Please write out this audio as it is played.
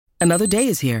Another day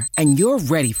is here, and you're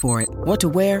ready for it. What to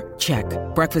wear? Check.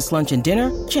 Breakfast, lunch, and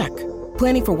dinner? Check.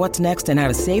 Planning for what's next and how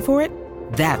to save for it?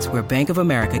 That's where Bank of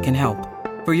America can help.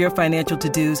 For your financial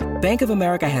to-dos, Bank of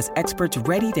America has experts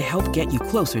ready to help get you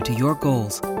closer to your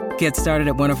goals. Get started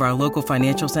at one of our local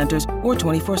financial centers or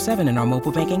 24/7 in our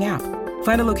mobile banking app.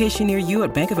 Find a location near you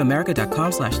at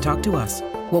bankofamerica.com/talktous.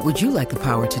 What would you like the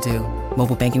power to do?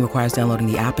 Mobile banking requires downloading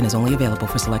the app and is only available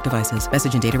for select devices.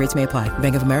 Message and data rates may apply.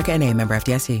 Bank of America N.A., member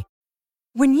FDIC.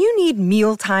 When you need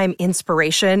mealtime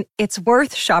inspiration, it's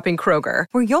worth shopping Kroger,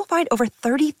 where you'll find over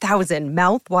 30,000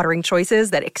 mouth-watering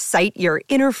choices that excite your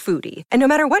inner foodie. And no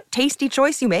matter what tasty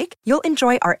choice you make, you'll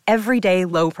enjoy our everyday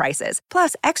low prices,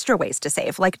 plus extra ways to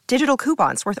save, like digital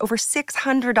coupons worth over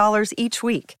 $600 each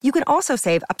week. You can also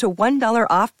save up to $1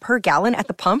 off per gallon at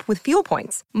the pump with fuel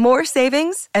points. More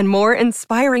savings and more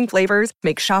inspiring flavors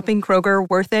make shopping Kroger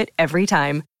worth it every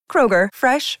time. Kroger,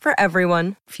 fresh for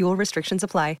everyone. Fuel restrictions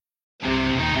apply.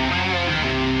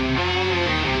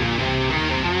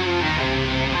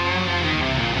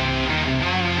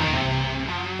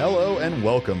 Hello and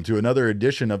welcome to another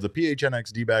edition of the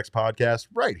PHNX D-Backs podcast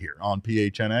right here on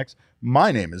PHNX.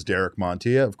 My name is Derek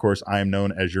Montilla. Of course, I am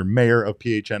known as your mayor of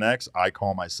PHNX. I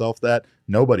call myself that.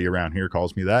 Nobody around here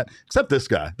calls me that, except this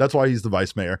guy. That's why he's the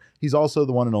vice mayor. He's also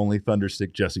the one and only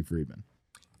Thunderstick Jesse Friedman.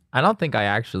 I don't think I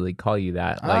actually call you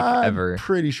that, I'm ever.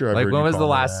 Pretty sure. When was the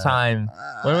last time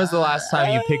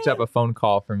you picked up a phone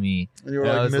call from me? And you were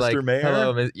like, Mr. Mayor?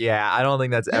 Hello, yeah, I don't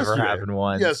think that's ever happened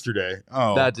once. Yesterday.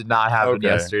 Oh, that did not happen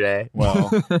yesterday.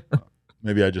 Well,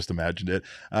 maybe I just imagined it.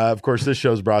 Of course, this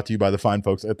show is brought to you by the fine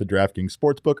folks at the DraftKings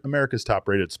Sportsbook, America's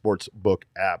top-rated sportsbook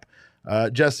app.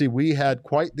 Jesse, we had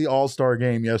quite the all-star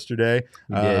game yesterday.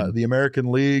 We did. The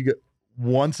American League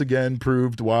once again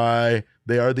proved why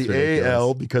they are the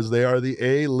AL, because they are the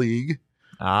A League.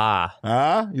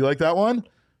 You like that one?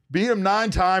 Beat them 9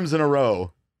 times in a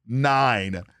row.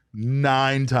 9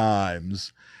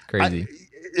 times. Crazy.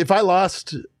 If I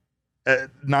lost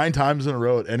 9 times in a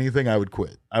row at anything, I would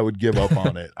quit. I would give up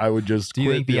on it. I would just Do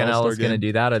you think the NL is going to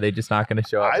do that? Or are they just not going to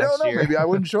show up I don't know. year? Maybe I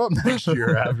wouldn't show up next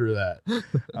year after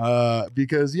that.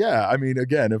 Because, yeah, I mean,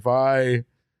 again, if I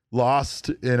lost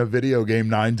in a video game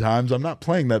 9 times, I'm not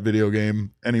playing that video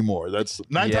game anymore. That's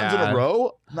 9 times in a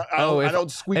row. I don't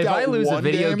squeak out. If I lose a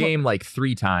video game like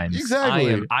 3 times,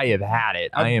 exactly, I have had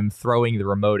it. I am throwing the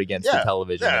remote against the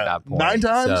television at that point. 9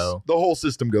 times, the whole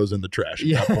system goes in the trash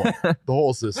at that point. The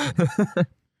whole system.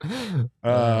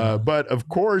 But of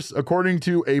course, according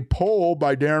to a poll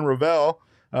by Darren Ravel,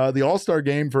 the All-Star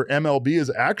game for MLB is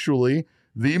actually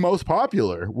the most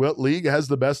popular. What league has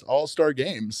the best All-Star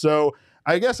game? So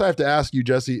I guess I have to ask you,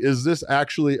 Jesse, is this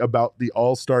actually about the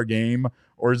All-Star game,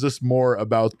 or is this more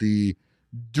about the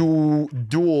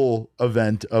dual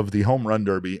event of the Home Run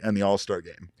Derby and the All-Star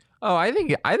game? Oh, I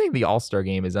think the All-Star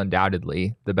game is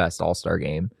undoubtedly the best All-Star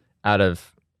game out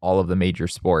of all of the major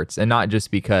sports, and not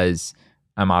just because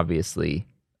I'm obviously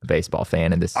a baseball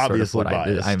fan and this is obviously sort of what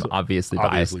biased. I'm obviously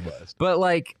biased. But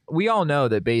like, we all know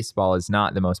that baseball is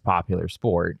not the most popular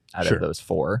sport out of those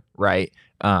 4, right?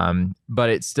 But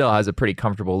it still has a pretty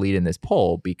comfortable lead in this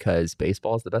poll because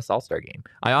baseball is the best All-Star game.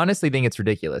 I honestly think it's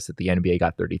ridiculous that the NBA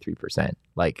got 33%.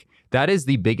 Like, that is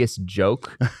the biggest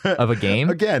joke of a game.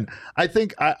 Again, I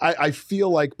think I feel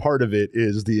like part of it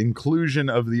is the inclusion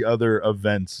of the other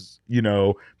events, you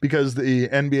know, because the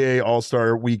NBA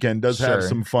All-Star weekend does have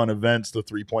some fun events, the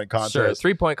 3-point contest. Sure,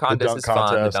 3-point contest is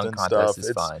fun. The dunk contest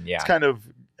is fun. Yeah. It's kind of,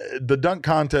 the dunk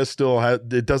contest still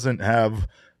it doesn't have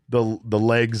the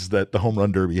legs that the Home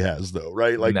Run Derby has, though,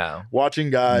 right? Like, watching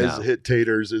guys hit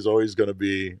taters is always going to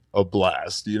be a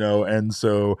blast, you know? And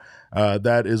so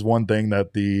that is one thing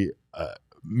that the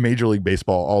Major League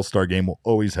Baseball All-Star game will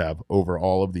always have over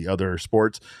all of the other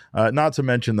sports. Not to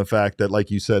mention the fact that, like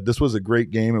you said, this was a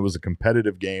great game. It was a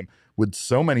competitive game with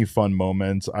so many fun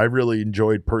moments. I really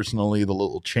enjoyed personally the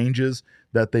little changes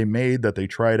that they made, that they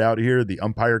tried out here. The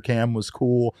umpire cam was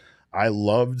cool. I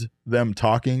loved them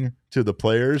talking to the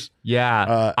players.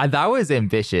 Yeah, that was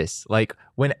ambitious. Like,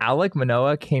 when Alek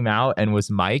Manoah came out and was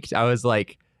mic'd, I was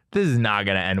like, this is not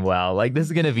going to end well. Like, this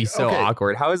is going to be so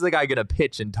awkward. How is the guy going to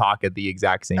pitch and talk at the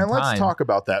exact same time? And let's talk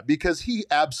about that, because he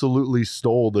absolutely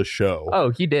stole the show.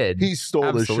 Oh, he did. He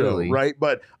stole the show, right?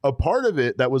 But a part of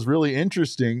it that was really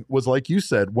interesting was, like you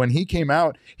said, when he came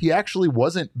out, he actually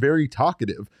wasn't very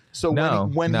talkative. So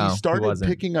when he started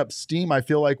picking up steam, I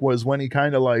feel like was when he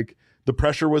kind of like, the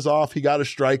pressure was off. He got a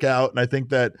strikeout. And I think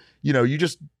that, you know, you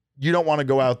you don't want to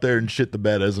go out there and shit the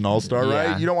bed as an all-star,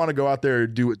 right? You don't want to go out there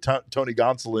and do what Tony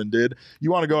Gonsolin did.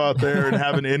 You want to go out there and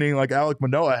have an inning like Alek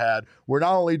Manoah had, where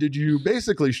not only did you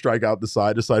basically strike out the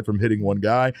side, aside from hitting one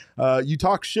guy, you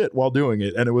talk shit while doing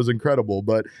it, and it was incredible.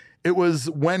 But it was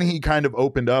when he kind of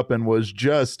opened up and was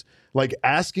just like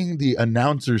asking the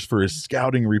announcers for a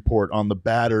scouting report on the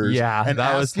batters, and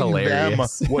that was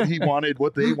hilarious. them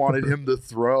what they wanted him to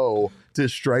throw to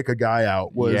strike a guy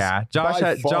out. Was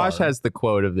Josh has the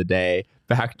quote of the day: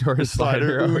 backdoor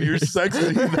slider. Ooh, you're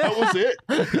sexy. That was it.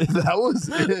 That was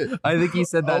it. I think he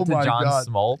said that to John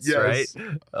Smoltz, right?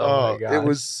 Oh my God. It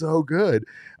was so good.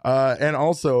 And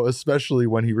also, especially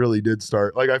when he really did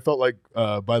start, like I felt like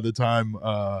by the time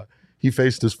he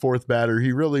faced his fourth batter,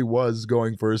 he really was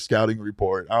going for a scouting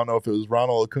report. I don't know if it was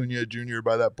Ronald Acuna Jr.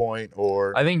 by that point,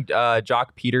 or I think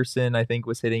Jock Peterson,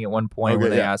 was hitting at one point when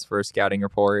they asked for a scouting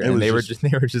report, and they were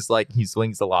just like, he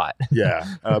swings a lot. Yeah.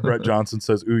 Brett Johnson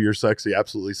says, "Ooh, you're sexy."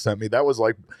 Absolutely sent me. That was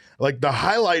like the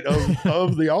highlight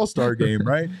of the All-Star game,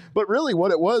 right? But really,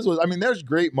 what it was, I mean, there's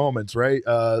great moments, right?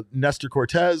 Nestor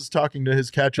Cortez talking to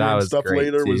his catcher and stuff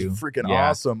later was freaking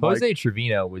awesome. Jose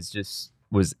Trevino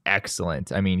was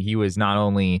excellent. I mean, he was not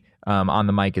only on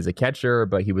the mic as a catcher,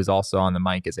 but he was also on the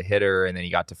mic as a hitter, and then he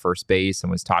got to first base and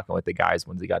was talking with the guys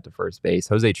once he got to first base.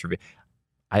 Jose Trevino,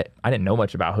 I didn't know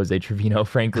much about Jose Trevino,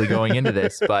 frankly, going into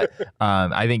this, but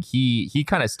I think he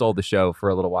kind of stole the show for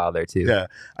a little while there too. Yeah,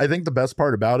 I think the best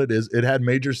part about it is it had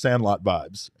major Sandlot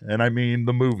vibes, and I mean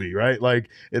the movie, right? Like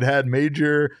it had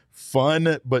major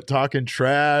fun, but talking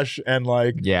trash and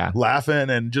laughing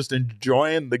and just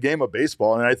enjoying the game of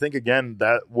baseball. And I think again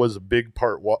that was a big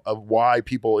part of why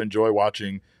people enjoy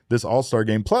watching this All-Star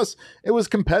game. Plus, it was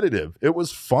competitive. It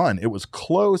was fun. It was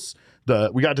close.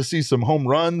 We got to see some home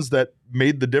runs that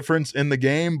made the difference in the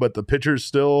game, but the pitchers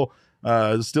still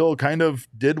kind of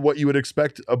did what you would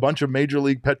expect a bunch of major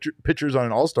league pitchers on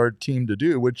an all-star team to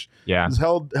do, which has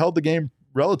held the game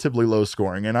relatively low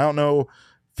scoring. And I don't know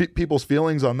people's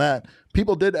feelings on that.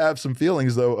 People did have some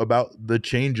feelings though about the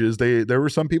changes. There were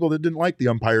some people that didn't like the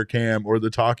umpire cam or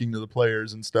the talking to the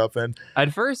players and stuff. And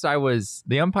at first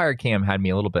the umpire cam had me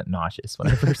a little bit nauseous when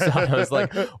I first saw it. I was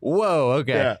like, whoa,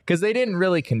 okay. Because they didn't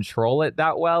really control it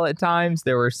that well at times.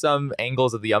 There were some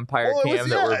angles of the umpire cam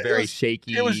that were very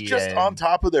shaky. It was just on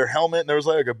top of their helmet, and there was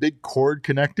like a big cord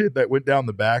connected that went down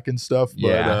the back and stuff.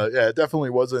 But it definitely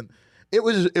wasn't.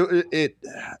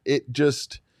 It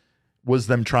just was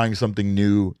them trying something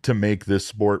new to make this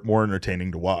sport more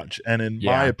entertaining to watch. And in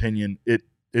my opinion, it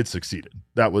succeeded.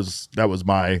 That was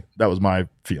my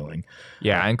feeling.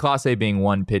 Yeah, and Clase being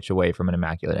one pitch away from an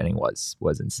immaculate inning was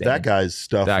insane. That guy's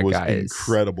stuff was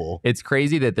incredible. It's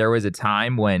crazy that there was a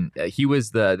time when he was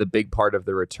the big part of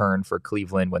the return for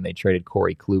Cleveland when they traded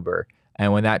Corey Kluber.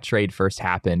 And when that trade first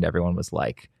happened, everyone was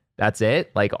like, that's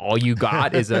it? Like all you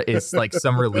got is like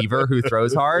some reliever who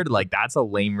throws hard? Like that's a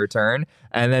lame return.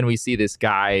 And then we see this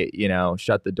guy,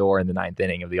 shut the door in the 9th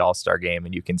inning of the All-Star game,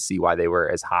 and you can see why they were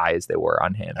as high as they were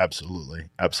on him. Absolutely.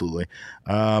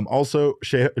 Also,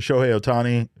 Shohei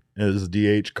Ohtani is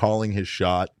DH calling his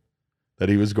shot that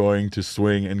he was going to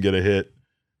swing and get a hit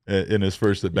in his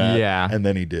first at bat, and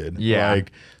then he did.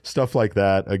 Like stuff like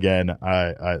that. Again,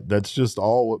 I that's just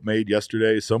all what made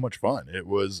yesterday so much fun. It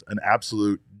was an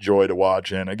absolute joy to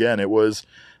watch, and again, it was.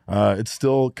 It's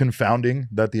still confounding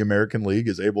that the American League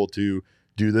is able to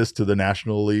do this to the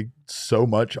National League so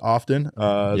much often,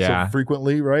 so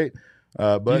frequently, right?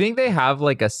 But do you think they have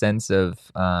like a sense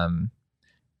of?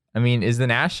 Is the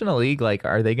National League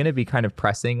are they going to be kind of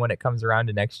pressing when it comes around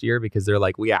to next year because they're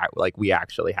like we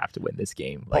actually have to win this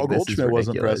game. Paul Goldschmidt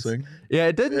wasn't pressing. Yeah,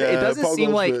 it doesn't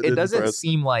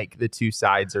seem like the two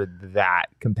sides are that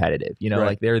competitive.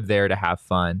 Like they're there to have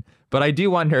fun. But I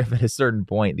do wonder if at a certain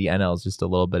point the NL is just a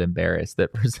little bit embarrassed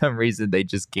that for some reason they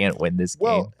just can't win this game.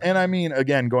 Well, and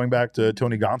again, going back to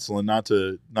Tony Gonsolin, not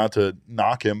to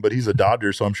knock him, but he's a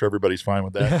Dodger, so I'm sure everybody's fine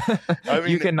with that.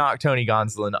 You can knock Tony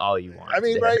Gonsolin all you want.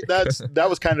 Right? That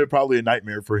was kind of probably a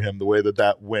nightmare for him the way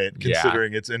that went,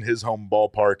 considering it's in his home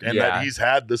ballpark and that he's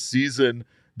had the season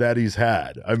that he's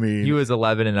had. He was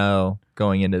 11-0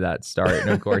 going into that start, and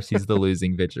of course he's the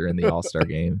losing pitcher in the All-Star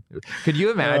game. Could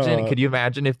you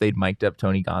imagine if they'd mic'd up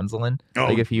Tony Gonsolin?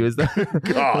 If he was there?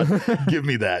 God, give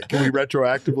me that. Can we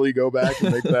retroactively go back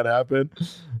and make that happen?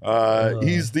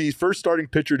 He's the first starting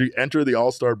pitcher to enter the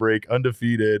All-Star break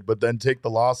undefeated, but then take the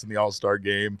loss in the All-Star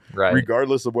game,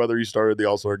 regardless of whether he started the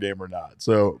All-Star game or not.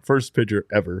 So first pitcher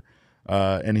ever.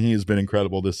 And he has been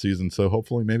incredible this season. So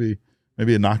hopefully maybe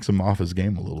maybe it knocks him off his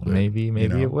game a little bit. Maybe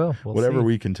it will. Whatever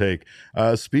we can take.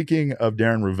 Speaking of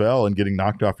Darren Ravell and getting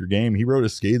knocked off your game, he wrote a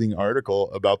scathing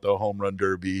article about the home run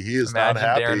derby. He is not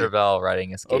happy. Darren Ravell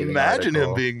writing a scathing Imagine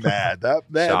article. him being mad.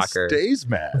 That man stays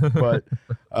mad, but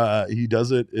he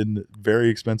does it in very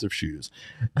expensive shoes.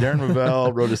 Darren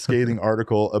Ravell wrote a scathing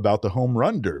article about the home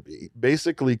run derby,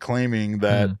 basically claiming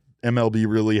that MLB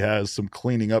really has some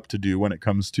cleaning up to do when it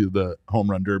comes to the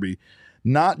home run derby.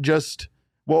 Not just,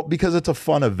 well, because it's a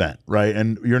fun event, right?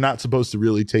 And you're not supposed to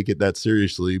really take it that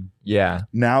seriously. Yeah.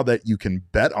 Now that you can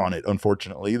bet on it,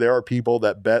 unfortunately, there are people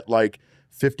that bet like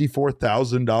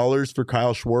 $54,000 for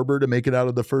Kyle Schwarber to make it out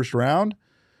of the first round.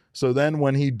 So then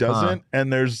when he doesn't,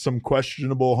 and there's some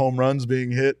questionable home runs being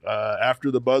hit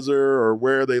after the buzzer or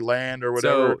where they land or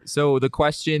whatever. So the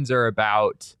questions are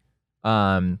about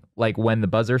like when the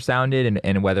buzzer sounded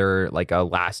and whether like a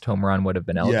last home run would have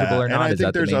been eligible or not. And I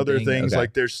think there's other things.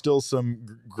 Like there's still some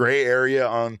gray area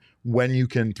on when you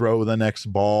can throw the next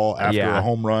ball after a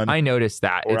home run. I noticed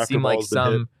that. It seemed like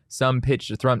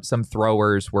some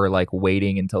throwers were like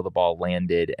waiting until the ball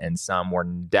landed, and some were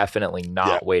definitely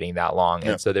not waiting that long.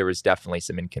 And so there was definitely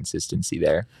some inconsistency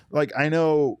there. Like I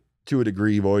know to a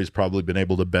degree you've always probably been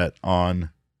able to bet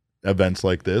on events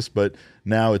like this, but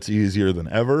now it's easier than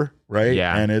ever, right?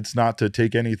 Yeah. And it's not to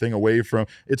take anything away from,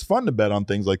 it's fun to bet on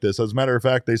things like this. As a matter of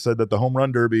fact, they said that the home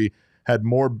run derby had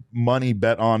more money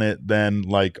bet on it than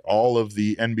like all of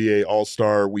the NBA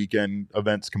All-Star weekend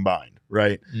events combined,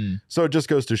 right? So it just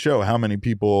goes to show how many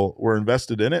people were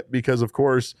invested in it, because of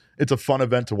course it's a fun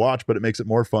event to watch, but it makes it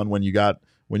more fun when you got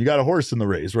a horse in the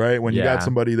race, right? When you got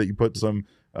somebody that you put some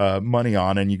money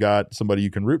on and you got somebody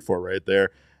you can root for right there.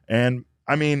 And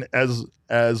I mean,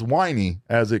 as whiny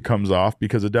as it comes off,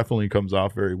 because it definitely comes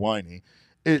off very whiny,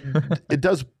 it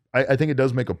does. I think it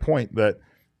does make a point that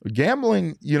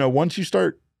gambling, once you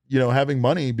start, having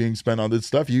money being spent on this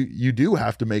stuff, you do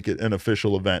have to make it an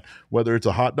official event, whether it's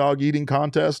a hot dog eating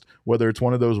contest, whether it's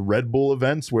one of those Red Bull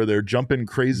events where they're jumping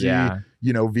crazy,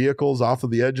 vehicles off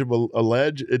of the edge of a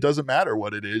ledge. It doesn't matter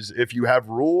what it is. If you have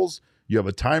rules, you have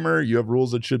a timer, you have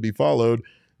rules that should be followed,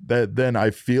 that then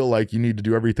I feel like you need to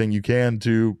do everything you can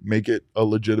to make it a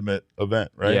legitimate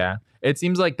event, right? Yeah. It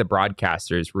seems like the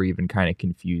broadcasters were even kind of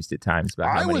confused at times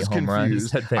about how many home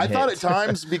runs had been hit. I thought at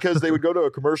times, because they would go to a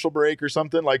commercial break or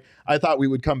something, like I thought we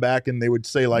would come back and they would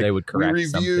say like, we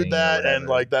reviewed that and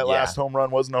like that last home run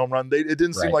wasn't a home run. It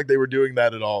didn't seem like they were doing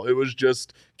that at all. It was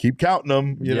just keep counting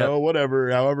them,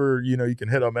 whatever, however, you can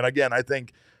hit them. And again, I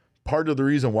think part of the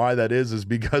reason why that is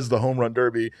because the home run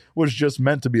derby was just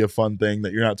meant to be a fun thing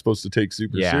that you're not supposed to take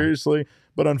super seriously.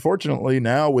 But unfortunately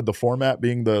now with the format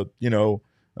being the,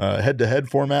 head-to-head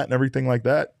format and everything like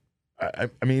that, I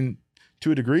mean,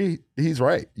 to a degree, he's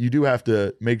right. You do have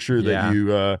to make sure that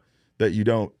you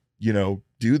don't,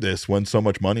 do this when so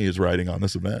much money is riding on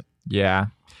this event. Yeah.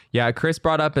 Yeah. Chris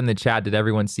brought up in the chat, did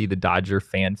everyone see the Dodger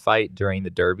fan fight during the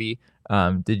Derby?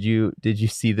 Did you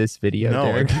see this video? No,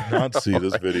 Derek? I did not see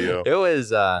this video. It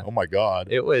was oh my God.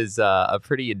 It was a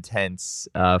pretty intense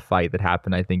fight that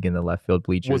happened, I think, in the left field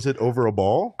bleachers. Was it over a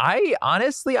ball? I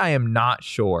am not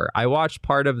sure. I watched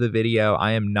part of the video.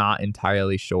 I am not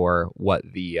entirely sure what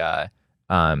the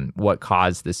what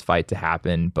caused this fight to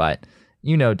happen, but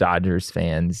Dodgers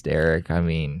fans, Derek. I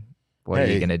mean, what are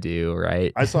you going to do,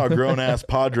 right? I saw a grown-ass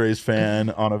Padres fan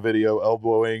on a video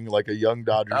elbowing like a young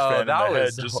Dodgers fan in the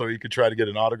head just so he could try to get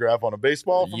an autograph on a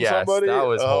baseball from somebody. That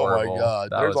was horrible. Oh, my God.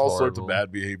 There's all sorts of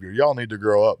bad behavior. Y'all need to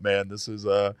grow up, man. This is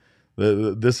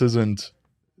this isn't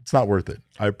 – it's not worth it.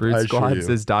 Brute Squad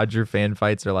says Dodger fan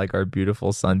fights are like our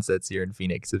beautiful sunsets here in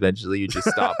Phoenix. Eventually, you just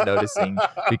stop noticing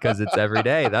because it's every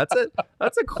day. That's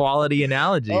a quality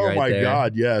analogy right there. Oh, my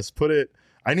God, yes. Put it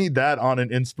 – I need that on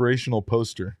an inspirational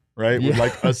poster. Right, with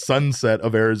like a sunset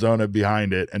of Arizona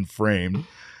behind it and framed.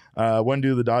 When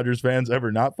do the Dodgers fans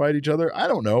ever not fight each other? I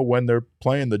don't know. When they're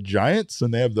playing the Giants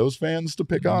and they have those fans to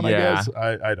pick on, I guess.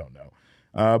 I don't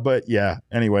know. But yeah,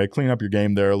 anyway, clean up your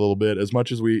game there a little bit. As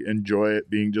much as we enjoy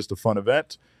it being just a fun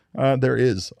event, there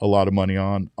is a lot of money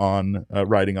on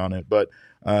riding on it. But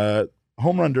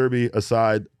home run derby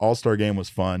aside, All-Star game was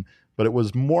fun. But it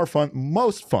was the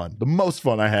most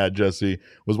fun I had, Jesse,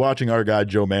 was watching our guy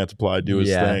Joe Mantiply do his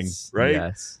thing, right?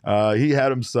 Yes. He had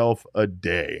himself a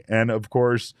day. And, of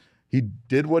course, he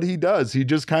did what he does. He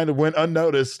just kind of went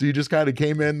unnoticed. He just kind of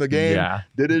came in the game,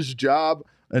 did his job,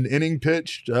 an inning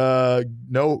pitched,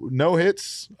 no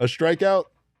hits, a strikeout.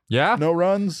 Yeah. No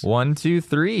runs. 1, 2,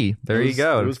 3. There you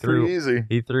go. It was pretty easy.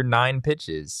 He threw 9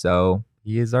 pitches. So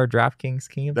he is our DraftKings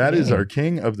king of the game. That is our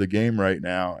king of the game right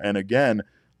now. And, again,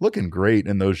 looking great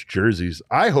in those jerseys.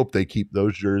 I hope they keep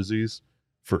those jerseys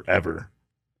forever.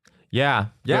 Yeah.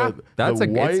 That's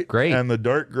it's great. And the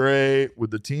dark gray with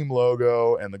the team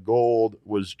logo and the gold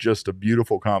was just a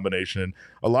beautiful combination. And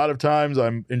a lot of times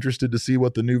I'm interested to see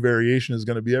what the new variation is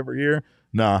going to be every year.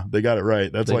 Nah, they got it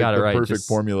right. That's like the perfect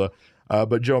formula.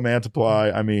 But Joe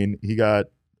Mantiply, I mean, he got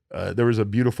there was a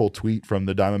beautiful tweet from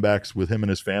the Diamondbacks with him and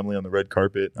his family on the red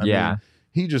carpet. I mean,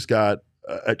 he just got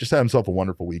just had himself a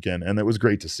wonderful weekend, and it was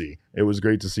great to see. It was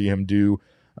great to see him do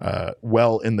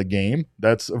well in the game.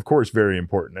 That's, of course, very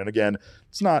important. And again,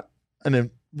 it's not a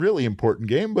really important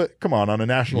game, but come on a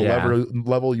national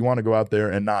level, you want to go out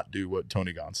there and not do what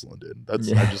Tony Gonsolin did. I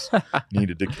just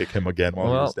needed to kick him again while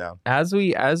he was down. As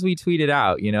we tweeted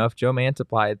out, if Joe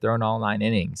Mantiply had thrown all 9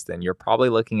 innings, then you're probably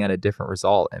looking at a different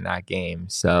result in that game.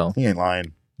 So he ain't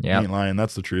lying. Yeah, he ain't lying.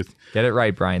 That's the truth. Get it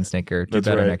right, Brian Snicker. Do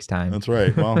better next time. That's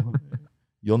right. Well.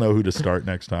 You'll know who to start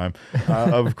next time.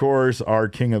 Of course, our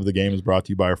king of the game is brought to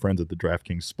you by our friends at the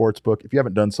DraftKings Sportsbook. If you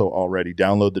haven't done so already,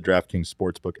 download the DraftKings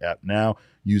Sportsbook app now.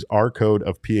 Use our code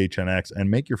of PHNX and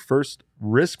make your first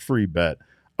risk-free bet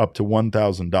up to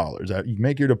 $1,000. You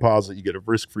make your deposit, you get a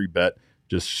risk-free bet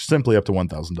just simply up to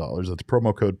 $1,000. That's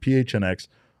promo code PHNX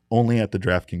only at the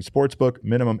DraftKings Sportsbook.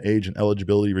 Minimum age and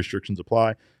eligibility restrictions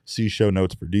apply. See show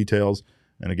notes for details.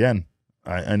 And again,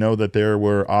 I know that there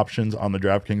were options on the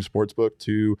DraftKings Sportsbook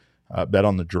to bet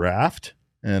on the draft.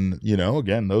 And,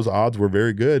 again, those odds were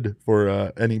very good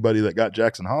for anybody that got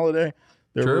Jackson Holliday.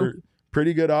 There were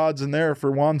pretty good odds in there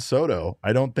for Juan Soto.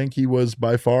 I don't think he was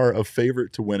by far a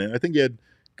favorite to win it. I think he had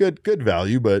good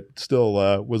value, but still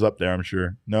was up there, I'm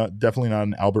sure. No, definitely not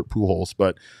an Albert Pujols,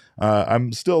 but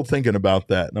I'm still thinking about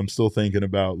that. And I'm still thinking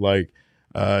about,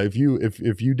 if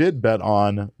you did bet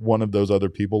on one of those other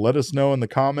people, let us know in the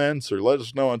comments or let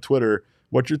us know on Twitter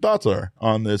what your thoughts are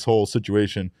on this whole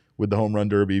situation with the home run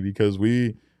derby, because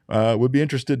we would be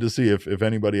interested to see if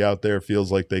anybody out there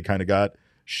feels like they kind of got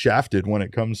shafted when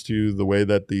it comes to the way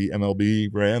that the MLB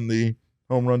ran the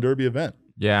home run derby event.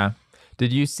 Yeah.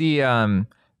 Did you see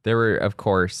there were,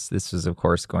 this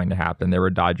was going to happen. There were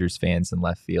Dodgers fans in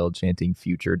left field chanting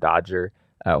 "Future Dodger"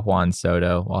 at Juan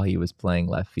Soto while he was playing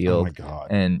left field. Oh my God.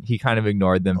 And he kind of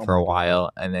ignored them for a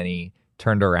while, and then he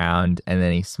turned around and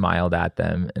then he smiled at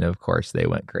them, and of course they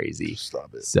went crazy. Just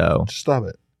stop it. Just stop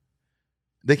it.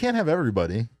 They can't have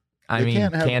everybody.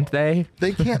 Can't they?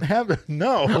 They can't have it.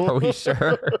 No. Are we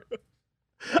sure?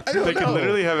 They can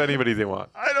literally have anybody they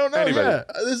want. I don't know. Anybody. Yeah,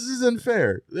 this isn't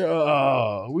fair.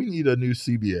 We need a new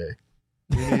CBA.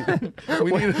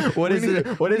 What is the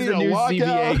new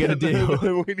CBA going to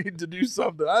do? We need to do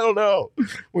something. I don't know.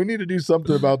 We need to do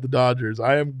something about the Dodgers.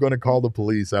 I am going to call the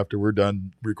police after we're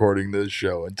done recording this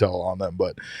show and tell on them.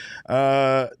 But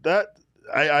I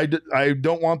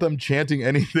don't want them chanting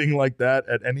anything like that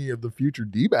at any of the future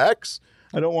D-backs.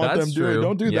 I don't want them doing.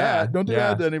 Don't do that. Don't do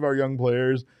that to any of our young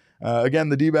players. Again,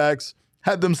 the D-backs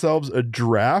had themselves a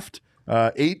draft.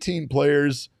 18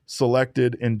 players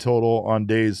selected in total on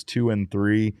days 2 and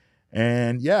 3.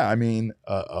 And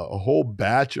a whole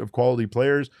batch of quality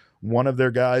players. One of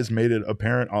their guys made it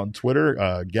apparent on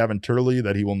Twitter, Gavin Turley,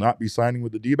 that he will not be signing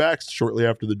with the D-backs. Shortly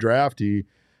after the draft, he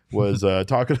was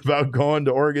talking about going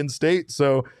to Oregon State.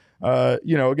 So,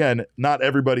 again, not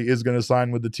everybody is going to sign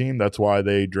with the team. That's why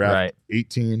they draft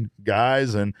 18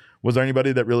 guys. And was there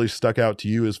anybody that really stuck out to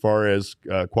you as far as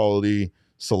quality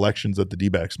selections that the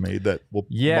D-backs made that will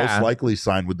most likely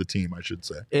sign with the team, I should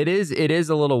say? It is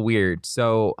a little weird.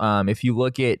 So if you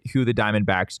look at who the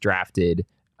Diamondbacks drafted,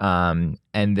 and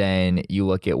then you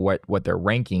look at what their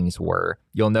rankings were,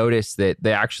 you'll notice that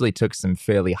they actually took some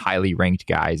fairly highly ranked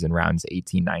guys in rounds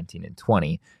 18, 19, and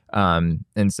 20.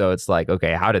 And so it's like,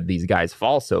 okay, how did these guys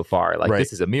fall so far?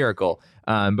 This is a miracle.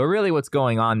 But really what's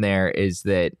going on there is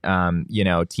that,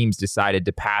 teams decided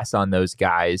to pass on those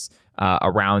guys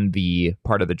around the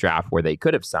part of the draft where they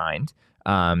could have signed.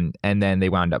 And then they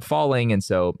wound up falling. And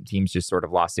so teams just sort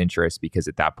of lost interest because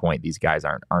at that point, these guys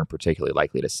aren't particularly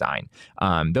likely to sign.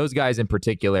 Those guys in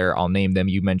particular, I'll name them.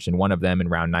 You mentioned one of them in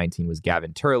round 19 was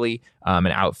Gavin Turley, an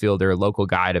outfielder, local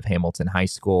guy of Hamilton High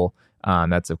School.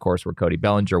 That's, of course, where Cody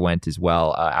Bellinger went as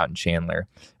well, out in Chandler.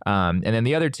 And then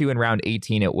the other two in round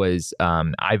 18, it was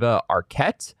Iva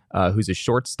Arquette, who's a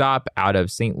shortstop out of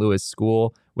St. Louis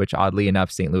School, which oddly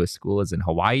enough, St. Louis School is in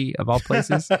Hawaii, of all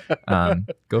places.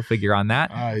 Go figure on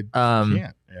that. I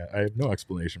can't. Yeah, I have no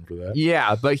explanation for that.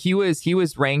 Yeah, but he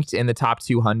was ranked in the top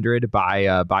 200 by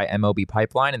MLB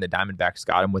Pipeline, and the Diamondbacks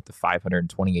got him with the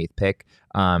 528th pick.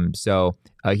 So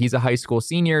he's a high school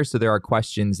senior, so there are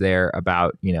questions there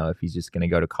about if he's just going to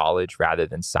go to college rather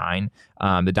than sign.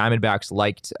 The Diamondbacks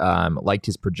liked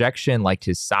his projection, liked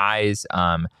his size.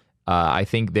 I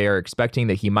think they're expecting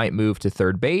that he might move to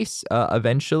third base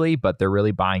eventually, but they're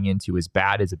really buying into his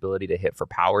bat, his ability to hit for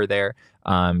power there.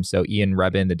 So Ian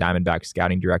Rebin, the Diamondbacks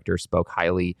scouting director, spoke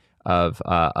highly of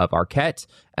Arquette.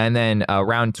 And then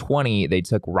round 20, they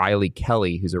took Riley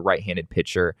Kelly, who's a right-handed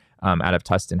pitcher out of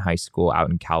Tustin High School out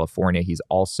in California. He's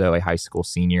also a high school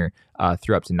senior,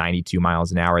 threw up to 92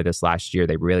 miles an hour this last year.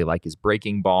 They really like his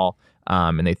breaking ball,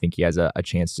 and they think he has a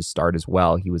chance to start as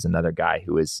well. He was another guy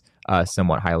who is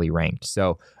somewhat highly ranked.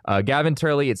 So Gavin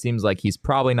Turley, it seems like he's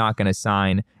probably not going to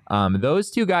sign.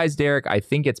 Those two guys, Derek, I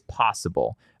think it's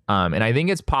possible. And I think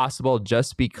it's possible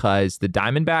just because the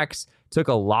Diamondbacks took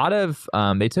a lot of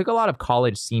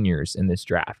college seniors in this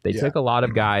draft. They took a lot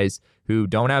of guys who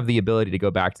don't have the ability to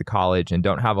go back to college and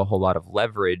don't have a whole lot of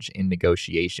leverage in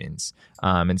negotiations.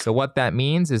 And so what that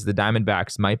means is the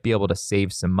Diamondbacks might be able to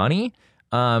save some money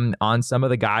on some of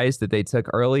the guys that they took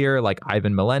earlier, like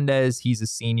Ivan Melendez. He's a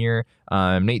senior.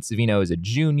 Nate Savino is a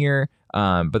junior.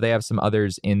 But they have some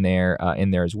others in there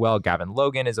as well. Gavin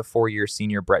Logan is a 4-year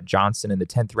senior. Brett Johnson in the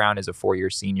 10th round is a 4-year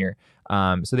senior.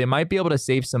 So they might be able to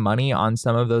save some money on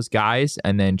some of those guys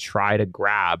and then try to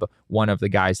grab one of the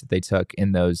guys that they took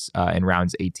in those in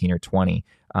rounds 18 or 20.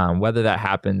 Whether that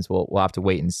happens, we'll have to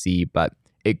wait and see. But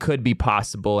it could be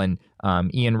possible. And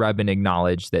Ian Rebin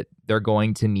acknowledged that they're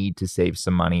going to need to save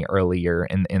some money earlier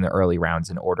in the early rounds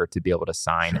in order to be able to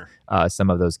sign some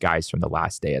of those guys from the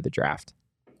last day of the draft.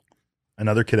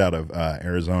 Another kid out of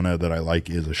Arizona that I like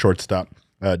is a shortstop,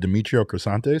 Demetrio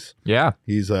Crisantes. Yeah.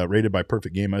 He's rated by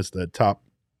Perfect Game as the top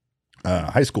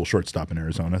high school shortstop in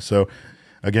Arizona. So,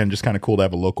 again, just kind of cool to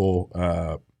have a local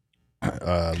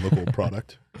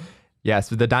product. Yes,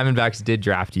 but the Diamondbacks did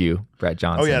draft you, Brett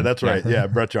Johnson. Oh, yeah, that's right. Yeah,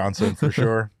 Brett Johnson for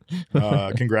sure.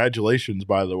 Congratulations,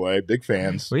 by the way. Big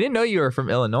fans. We didn't know you were from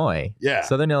Illinois. Yeah.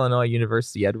 Southern Illinois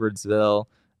University, Edwardsville.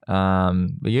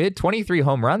 But you hit 23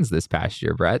 home runs this past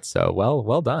year, Brett. So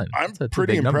well done. I'm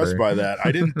pretty impressed by that.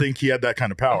 I didn't think he had that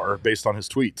kind of power based on his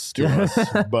tweets to us,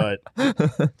 but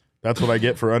that's what I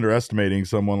get for underestimating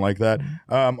someone like that.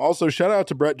 Also, shout out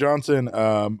to Brett Johnson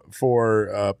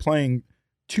for playing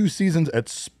 2 seasons at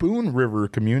Spoon River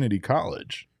Community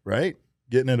College, right?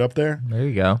 Getting it up there. There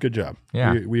you go. Good job.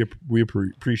 Yeah. We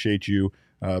appreciate you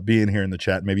being here in the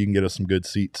chat. Maybe you can get us some good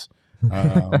seats.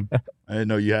 I didn't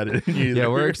know you had it. Yeah,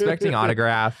 we're expecting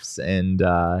autographs and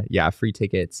free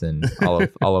tickets and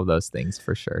all of those things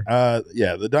for sure.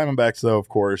 The Diamondbacks, though, of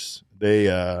course, they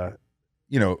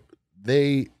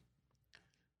they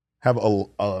have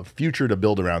a future to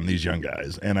build around these young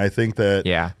guys, and I think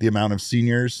that the amount of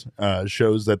seniors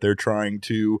shows that they're trying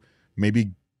to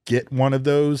maybe get one of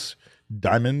those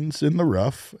diamonds in the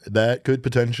rough that could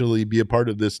potentially be a part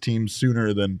of this team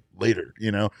sooner than later.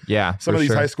 Some of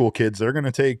these high school kids, they're going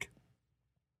to take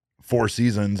 4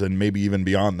 seasons and maybe even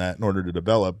beyond that in order to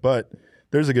develop, but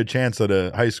there's a good chance that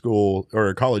a high school or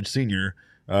a college senior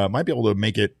might be able to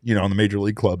make it on the major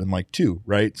league club in like 2,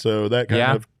 right? So that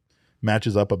kind of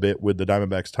matches up a bit with the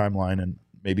Diamondbacks timeline, and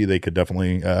maybe they could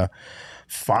definitely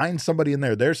find somebody in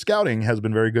there. Their scouting has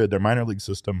been very good. Their minor league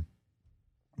system,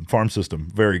 farm system,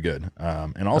 very good.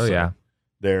 And also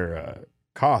their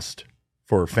cost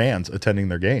for fans attending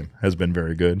their game has been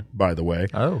very good, by the way.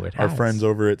 Oh, it has. Our friends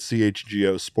over at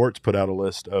CHGO Sports put out a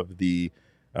list of the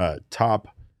top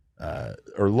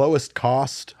or lowest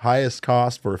cost, highest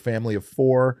cost for a family of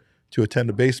 4 to attend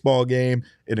a baseball game.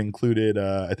 It included,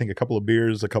 I think, a couple of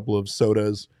beers, a couple of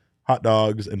sodas, hot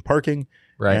dogs, and parking.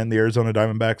 Right. And the Arizona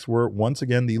Diamondbacks were, once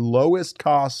again, the lowest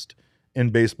cost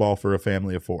in baseball for a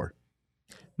family of 4.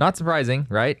 Not surprising,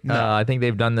 right? No. I think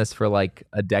they've done this for like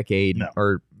a decade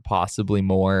or possibly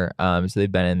more. So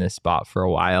they've been in this spot for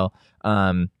a while.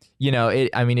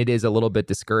 It is a little bit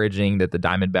discouraging that the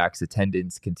Diamondbacks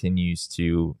attendance continues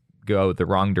to go the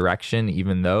wrong direction,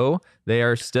 even though they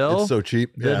are still so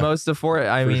cheap. The most affordable.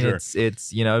 I mean, sure. it's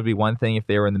it'd be one thing if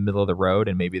they were in the middle of the road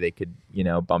and maybe they could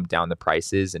bump down the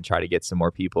prices and try to get some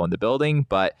more people in the building,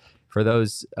 but for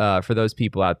those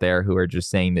people out there who are just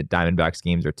saying that Diamondbacks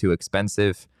games are too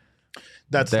expensive,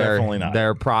 that's definitely not.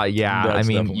 They're you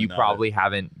not probably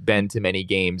haven't been to many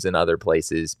games in other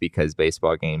places because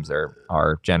baseball games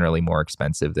are generally more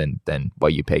expensive than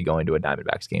what you pay going to a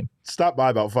Diamondbacks game. Stop by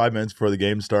about 5 minutes before the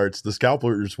game starts. The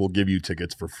scalpers will give you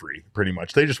tickets for free, pretty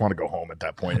much. They just want to go home at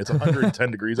that point. It's 110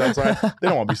 degrees outside. They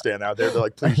don't want to be standing out there. They're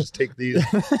like, please just take these.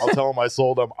 I'll tell them I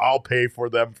sold them. I'll pay for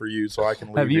them for you so I can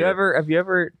leave. Have you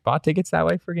ever bought tickets that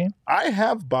way for a game? I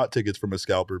have bought tickets from a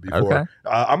scalper before. Okay.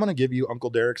 I'm going to give you Uncle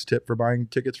Derek's tip for buying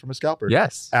tickets from a scalper.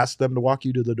 Yes. Ask them to walk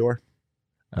you to the door.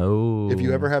 Oh. If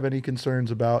you ever have any concerns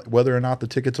about whether or not the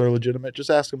tickets are legitimate, just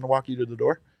ask them to walk you to the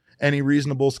door. any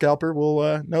reasonable scalper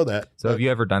will know that. So have you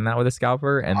ever done that with a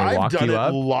scalper and they walked you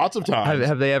up? Lots of times.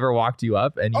 Have they ever walked you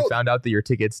up and you found out that your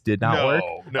tickets did not work?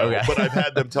 No, okay. But I've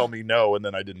had them tell me no, and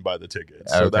then I didn't buy the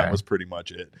tickets. So that was pretty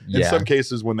much it. In some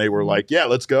cases, when they were like, yeah,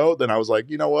 let's go, then I was like,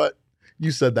 you know what? You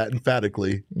said that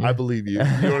emphatically. Yeah. I believe you.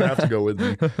 You don't have to go with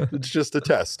me. It's just a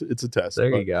test. It's a test.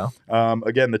 There you go.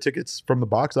 Again, the tickets from the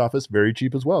box office, very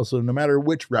cheap as well. So no matter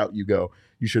which route you go,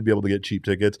 you should be able to get cheap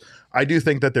tickets. I do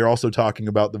think that they're also talking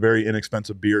about the very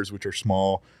inexpensive beers, which are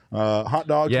small. Hot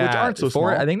dogs, which aren't so small.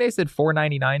 I think they said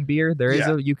 $4.99 beer. There is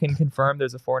you can confirm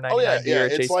there's a $4.99 beer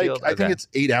at Chase Field. I think it's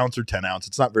 8 ounce or 10 ounce.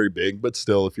 It's not very big, but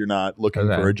still, if you're not looking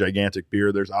for a gigantic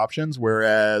beer, there's options.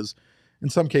 Whereas in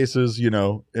some cases,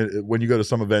 when you go to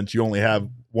some events, you only have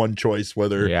one choice,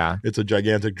 whether it's a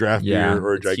gigantic draft beer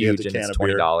or a gigantic can of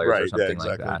beer. $20 or something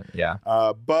like that. Yeah.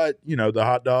 But, the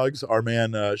hot dogs, our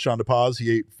man, Sean DePaz,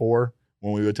 he ate 4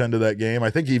 when we attended that game. I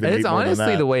think he even ate more than that. It's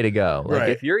honestly the way to go. Like,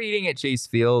 if you're eating at Chase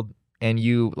Field and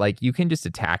you can just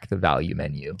attack the value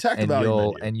menu.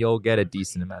 And you'll get a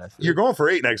decent amount of food. You're going for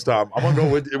 8 next time. I'm going to go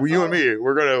with you and me.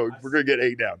 We're gonna get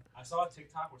 8 down. I saw a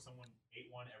TikTok where someone ate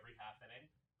one every half inning.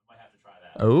 I might have to try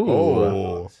that.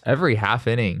 Oh, every half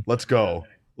inning. Let's go.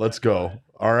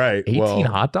 All right. 18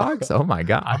 hot dogs? Oh my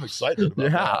god. I'm excited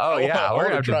about that. Oh yeah.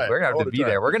 We're gonna have to be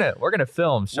there. We're gonna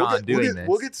film Sean doing this.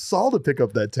 We'll get Saul to pick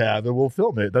up that tab and we'll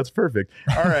film it. That's perfect.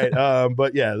 All right.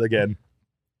 But yeah, again,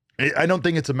 I don't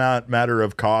think it's a matter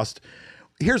of cost.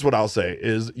 Here's what I'll say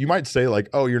is you might say like,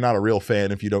 oh, you're not a real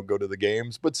fan if you don't go to the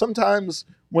games. But sometimes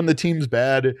when the team's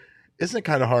bad, isn't it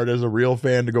kind of hard as a real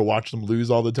fan to go watch them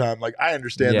lose all the time? Like, I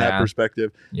understand that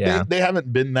perspective. Yeah. They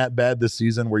haven't been that bad this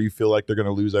season where you feel like they're going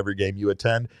to lose every game you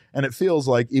attend. And it feels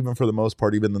like even for the most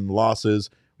part, even in the losses,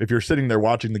 if you're sitting there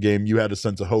watching the game, you had a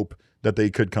sense of hope that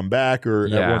they could come back, or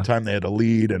at one time they had a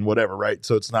lead and whatever, right?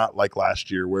 So it's not like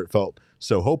last year where it felt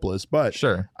so hopeless. But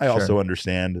I also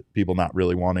understand people not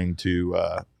really wanting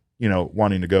to,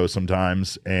 wanting to go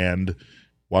sometimes and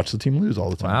watch the team lose all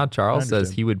the time. Wow, Charles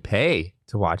says he would pay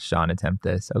to watch Sean attempt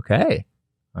this. Okay.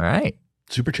 All right.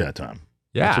 Super chat time.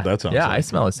 Yeah. That's what that sounds like. I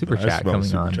smell a super chat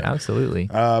coming on. Absolutely.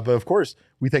 But of course,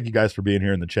 we thank you guys for being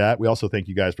here in the chat. We also thank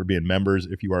you guys for being members.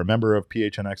 If you are a member of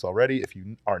PHNX already, if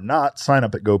you are not, sign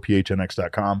up at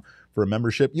gophnx.com for a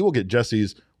membership. You will get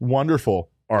Jesse's wonderful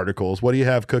articles. What do you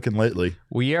have cooking lately?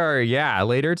 We are,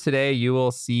 later today, you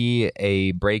will see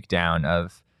a breakdown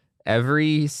of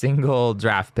every single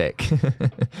draft pick.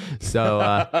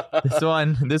 So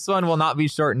this one will not be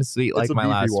short and sweet like my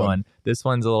last one. This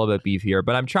one's a little bit beefier,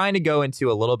 but I'm trying to go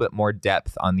into a little bit more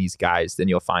depth on these guys than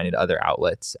you'll find at other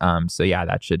outlets. So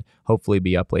that should hopefully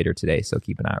be up later today. So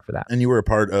keep an eye out for that. And you were a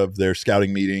part of their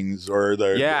scouting meetings or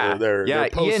their Ian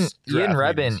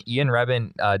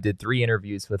Rebin did 3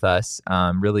 interviews with us.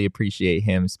 Really appreciate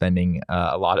him spending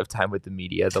a lot of time with the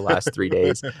media the last 3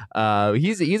 days.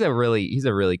 He's a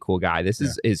really cool guy. This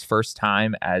is his first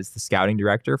time as the scouting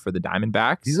director for the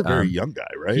Diamondbacks. He's a very young guy,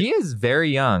 right? He is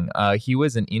very young. He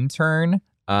was an intern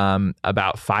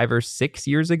about 5 or 6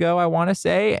 years ago, I want to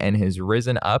say, and has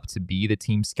risen up to be the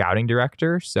team scouting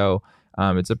director. So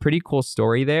it's a pretty cool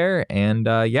story there. And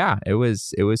it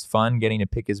was fun getting to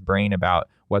pick his brain about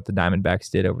what the Diamondbacks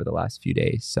did over the last few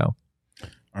days. So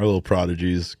our little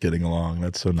prodigies getting along.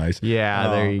 That's so nice. Yeah,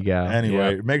 there you go.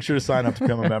 Anyway, make sure to sign up to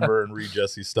become a member and read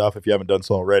Jesse's stuff if you haven't done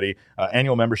so already.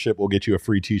 Annual membership will get you a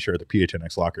free t-shirt at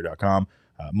phnxlocker.com.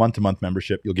 Month-to-month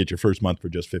membership, you'll get your first month for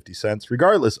just 50 cents.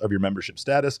 Regardless of your membership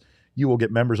status, you will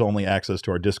get members-only access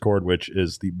to our Discord, which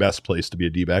is the best place to be a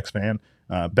D-backs fan.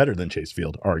 Better than Chase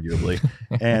Field, arguably.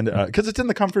 And because it's in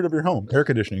the comfort of your home. Air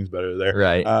conditioning is better there.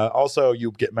 Right. Also,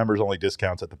 you get members-only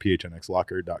discounts at the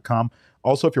phnxlocker.com.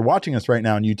 Also, if you're watching us right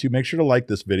now on YouTube, make sure to like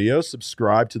this video,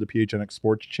 subscribe to the PHNX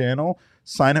Sports channel,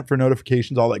 sign up for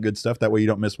notifications, all that good stuff. That way you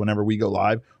don't miss whenever we go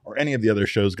live or any of the other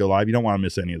shows go live. You don't want to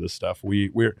miss any of this stuff.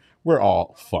 We're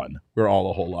all fun. We're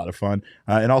all a whole lot of fun.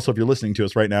 And also, if you're listening to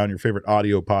us right now on your favorite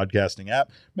audio podcasting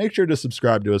app, make sure to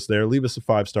subscribe to us there. Leave us a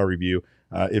 5-star review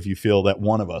if you feel that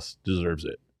one of us deserves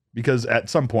it. Because at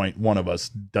some point, one of us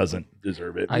doesn't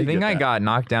deserve it. I think I got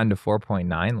knocked down to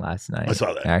 4.9 last night. I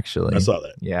saw that. Actually. I saw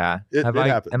that. Yeah. It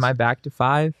happens. Am I back to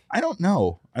 5? I don't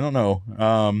know.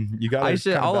 You got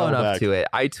to I'll own up to it.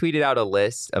 I tweeted out a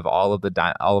list of all of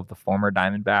the former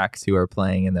Diamondbacks who are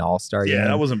playing in the All-Star game. Yeah,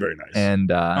 that wasn't very nice. And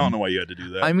I don't know why you had to do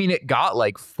that. I mean, it got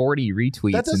like 40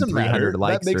 retweets and 300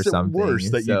 likes or something. That makes it worse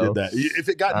that you did that. If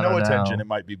it got no attention, it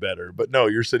might be better. But no,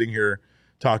 you're sitting here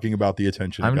talking about the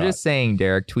attention. I'm just saying,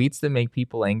 Derek, tweets that make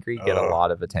people angry get a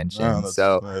lot of attention.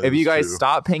 So if you guys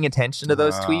stop paying attention to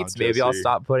those tweets, maybe I'll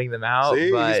stop putting them out.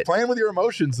 See, he's playing with your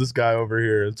emotions, this guy over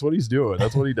here. That's what he's doing.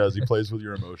 That's what he does. He plays with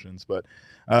your emotions. But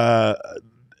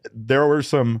there were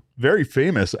some very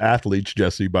famous athletes,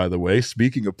 Jesse, by the way,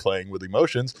 speaking of playing with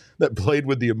emotions, that played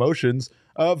with the emotions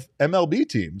of MLB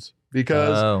teams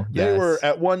because they were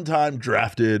at one time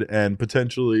drafted and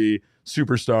potentially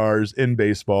superstars in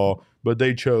baseball, but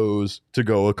they chose to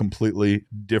go a completely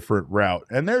different route.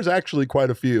 And there's actually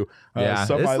quite a few. This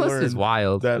list is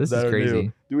wild. This is crazy.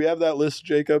 New. Do we have that list,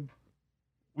 Jacob?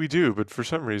 We do, but for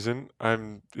some reason,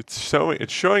 it's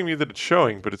showing me that it's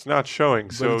showing, but it's not showing.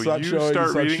 But so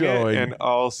start reading it, and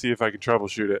I'll see if I can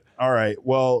troubleshoot it. All right.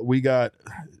 Well,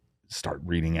 start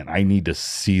reading it. I need to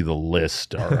see the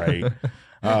list. All right.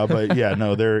 But yeah,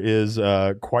 no, there is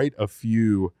quite a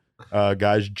few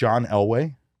guys. John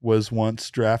Elway was once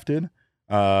drafted.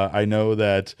 I know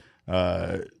that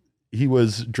he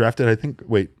was drafted, I think,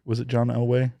 was it John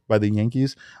Elway by the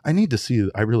Yankees? I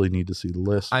really need to see the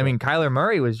list. I mean, Kyler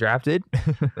Murray was drafted.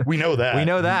 We know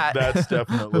that. That's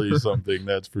definitely something,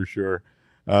 that's for sure.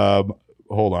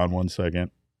 Hold on one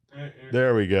second.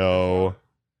 There we go.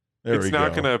 It's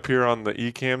not going to appear on the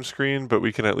eCam screen, but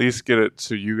we can at least get it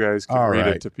so you guys can read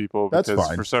it to people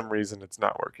because for some reason it's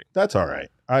not working. That's all right.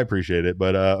 I appreciate it.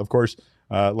 But of course,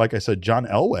 like I said, John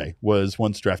Elway was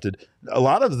once drafted. A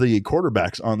lot of the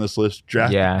quarterbacks on this list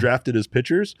drafted as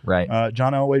pitchers. Right.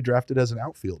 John Elway drafted as an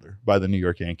outfielder by the New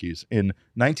York Yankees in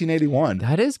 1981.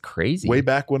 That is crazy. Way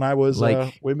back when I was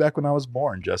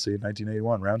born, Jesse, in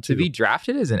 1981, round 2. To be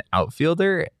drafted as an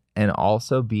outfielder and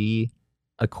also be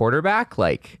a quarterback,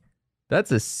 that's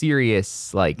a serious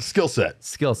skill set.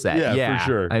 Yeah, for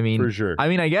sure. I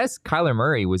mean, I guess Kyler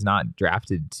Murray was not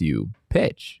drafted to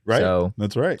pitch. Right. So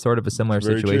that's right. Sort of a similar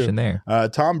situation there.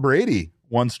 Tom Brady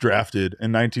once drafted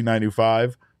in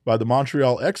 1995 by the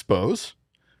Montreal Expos.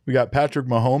 We got Patrick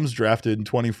Mahomes drafted in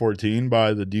 2014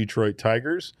 by the Detroit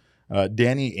Tigers.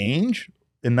 Danny Ainge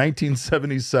in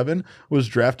 1977 was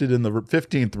drafted in the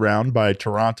 15th round by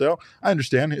Toronto. I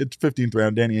understand it's 15th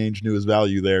round. Danny Ainge knew his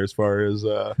value there as far as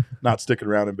not sticking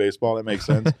around in baseball. That makes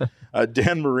sense.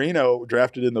 Dan Marino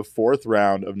drafted in the 4th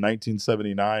round of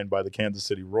 1979 by the Kansas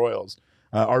City Royals.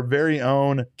 Our very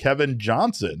own Kevin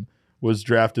Johnson was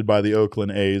drafted by the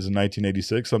Oakland A's in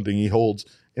 1986, something he holds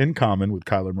in common with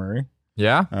Kyler Murray.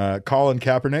 Yeah. Colin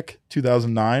Kaepernick,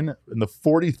 2009, in the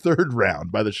 43rd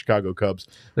round by the Chicago Cubs.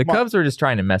 The Cubs were just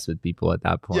trying to mess with people at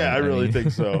that point. Yeah, I really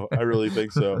think so.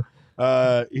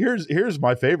 Here's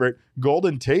my favorite.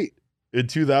 Golden Tate in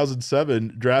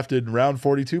 2007, drafted in round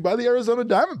 42 by the Arizona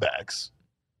Diamondbacks.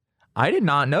 I did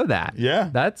not know that.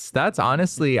 Yeah. That's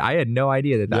honestly, I had no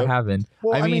idea that happened.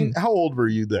 Well, I mean, how old were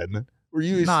you then? Were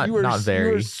you not very?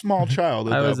 You were a small child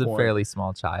at I that was point. A fairly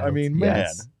small child. I mean, man.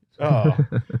 Yes. Oh,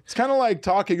 it's kind of like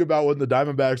talking about when the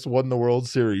Diamondbacks won the World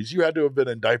Series. You had to have been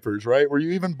in diapers, right? Were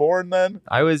you even born then?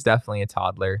 I was definitely a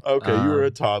toddler. Okay, you were a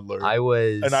toddler. I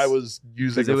was. And I was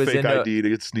using a fake ID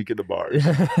to sneak into bars.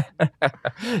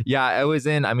 Yeah, I was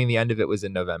in, the end of it was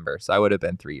in November, so I would have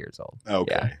been 3 years old.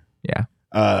 Okay. Yeah.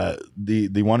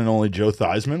 The one and only Joe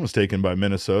Theismann was taken by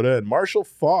Minnesota, and Marshall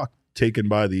Faulk taken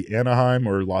by the Anaheim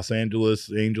or Los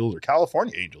Angeles Angels or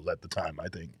California Angels at the time, I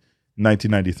think,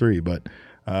 1993. But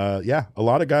a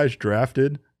lot of guys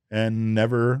drafted and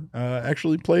never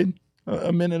actually played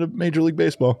a minute of Major League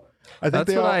Baseball.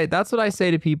 That's what I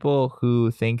say to people who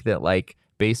think that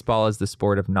baseball is the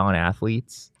sport of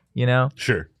non-athletes.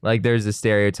 Sure. There's a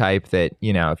stereotype that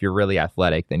if you're really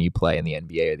athletic, then you play in the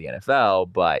NBA or the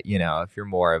NFL. But if you're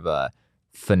more of a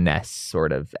finesse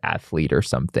sort of athlete or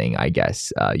something, I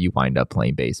guess you wind up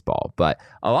playing baseball. But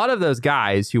a lot of those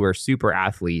guys who are super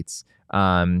athletes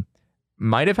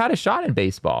might have had a shot in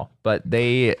baseball, but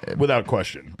they without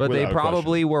question. But they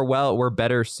probably were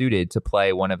better suited to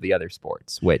play one of the other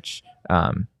sports, which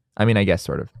I guess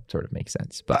sort of makes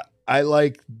sense. But I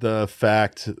like the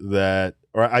fact that,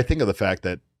 or I think of the fact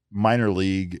that minor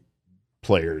league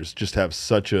players just have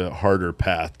such a harder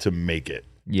path to make it.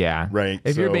 Yeah. Right.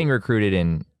 If you're being recruited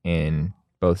in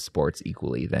both sports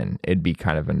equally, then it'd be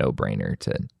kind of a no-brainer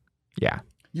to, yeah.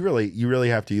 You really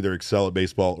have to either excel at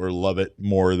baseball or love it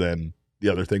more than the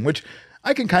other thing, which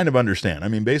I can kind of understand. I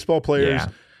mean, baseball players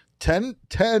tend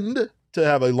to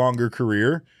have a longer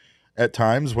career at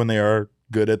times when they are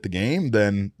good at the game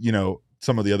than,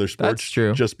 some of the other sports. That's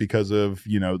true. Just because of,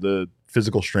 the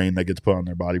physical strain that gets put on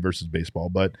their body versus baseball.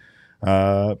 But,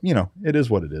 it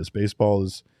is what it is. Baseball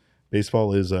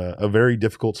is a very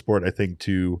difficult sport, I think,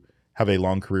 to have a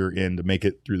long career in to make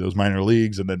it through those minor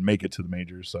leagues and then make it to the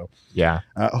majors. So yeah,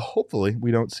 hopefully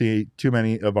we don't see too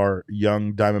many of our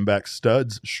young Diamondback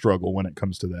studs struggle when it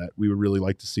comes to that. We would really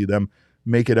like to see them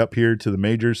make it up here to the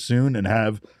majors soon and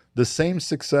have the same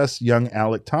success young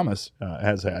Alek Thomas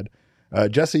has had.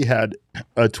 Jesse had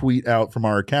a tweet out from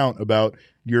our account about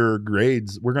your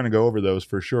grades. We're going to go over those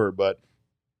for sure, but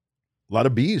a lot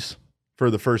of B's for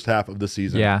the first half of the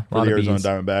season for the Arizona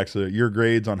Diamondbacks. Your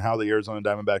grades on how the Arizona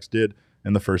Diamondbacks did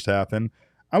in the first half, and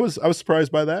I was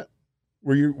surprised by that.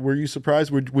 Were you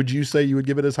surprised? Would you say you would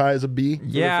give it as high as a B for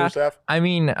the first half? I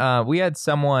mean, we had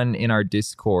someone in our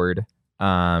Discord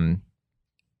post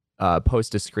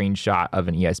a screenshot of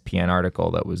an ESPN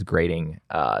article that was grading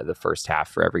the first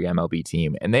half for every MLB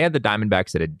team, and they had the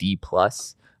Diamondbacks at a D+,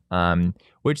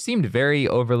 which seemed very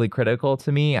overly critical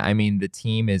to me. I mean, the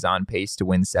team is on pace to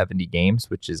win 70 games,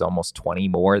 which is almost 20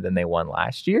 more than they won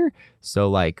last year. So,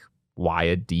 like, why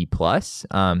a D+?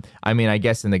 I mean, I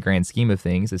guess in the grand scheme of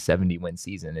things, a 70-win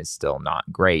season is still not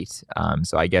great.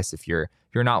 So I guess if you're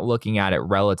not looking at it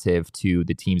relative to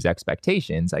the team's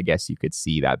expectations, I guess you could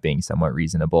see that being somewhat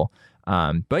reasonable.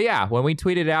 But yeah, when we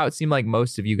tweeted it out, it seemed like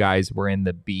most of you guys were in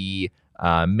the B,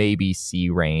 maybe C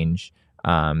range,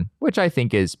 which I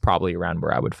think is probably around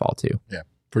where I would fall to. Yeah,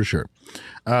 for sure.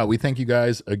 We thank you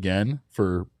guys again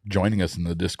for joining us in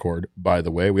the Discord, by the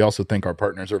way. We also thank our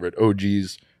partners over at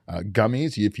OG's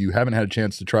Gummies. If you haven't had a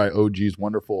chance to try OG's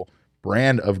wonderful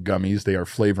brand of gummies, they are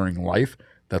flavoring life.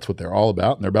 That's what they're all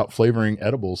about. And they're about flavoring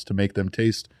edibles to make them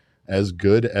taste as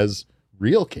good as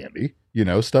real candy,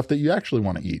 stuff that you actually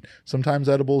want to eat. Sometimes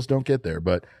edibles don't get there,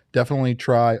 but definitely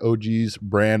try OG's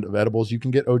brand of edibles. You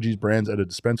can get OG's brands at a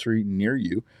dispensary near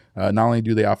you. Not only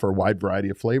do they offer a wide variety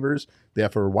of flavors, they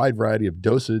offer a wide variety of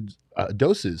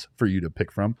doses for you to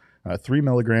pick from, 3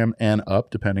 milligram and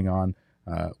up, depending on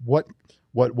what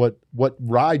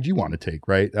ride you want to take,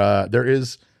 right? There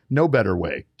is no better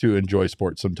way to enjoy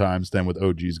sports sometimes than with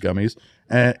OG's gummies.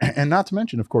 And not to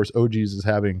mention, of course, OG's is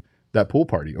having that pool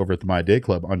party over at the My Day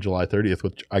Club on July 30th,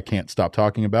 which I can't stop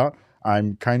talking about.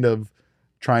 I'm kind of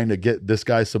trying to get this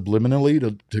guy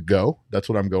subliminally to go. That's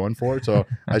what I'm going for. So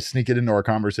I sneak it into our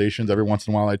conversations. Every once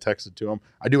in a while I text it to him.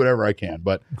 I do whatever I can.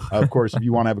 But of course, if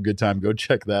you want to have a good time, go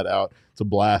check that out. It's a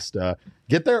blast.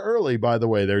 Get there early, by the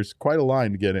way. There's quite a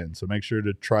line to get in. So make sure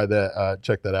to try that,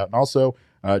 check that out. And also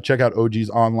check out OG's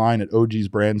online at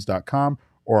ogsbrands.com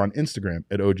or on Instagram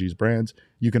at ogsbrands.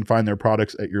 You can find their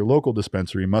products at your local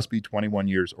dispensary. Must be 21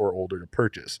 years or older to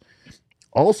purchase.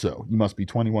 Also, you must be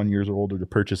 21 years or older to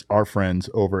purchase our friends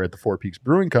over at the Four Peaks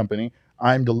Brewing Company.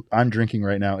 I'm drinking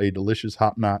right now a delicious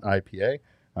Hop Knot IPA.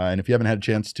 And if you haven't had a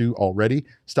chance to already,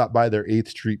 stop by their 8th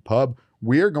Street Pub.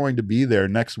 We're going to be there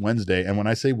next Wednesday. And when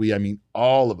I say we, I mean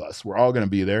all of us. We're all going to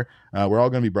be there. We're all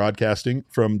going to be broadcasting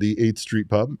from the 8th Street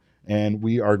Pub. And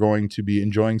we are going to be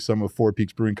enjoying some of Four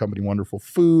Peaks Brewing Company wonderful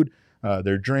food,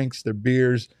 their drinks, their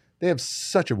beers. They have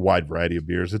such a wide variety of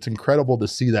beers. It's incredible to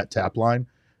see that tap line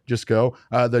just go.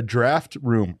 The draft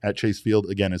room at Chase Field,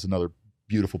 again, is another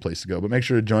beautiful place to go. But make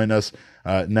sure to join us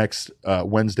next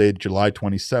Wednesday, July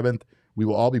 27th. We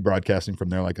will all be broadcasting from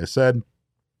there, like I said,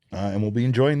 and we'll be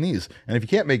enjoying these. And if you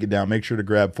can't make it down, make sure to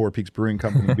grab Four Peaks Brewing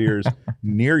Company beers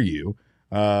near you.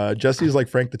 Jesse's like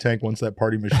Frank the Tank. Once that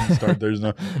party machine starts, there's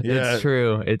no. Yeah,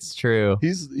 it's true.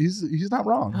 He's not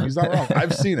wrong. He's not wrong.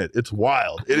 I've seen it. It's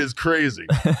wild. It is crazy.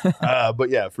 But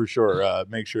yeah, for sure.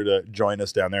 Make sure to join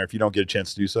us down there. If you don't get a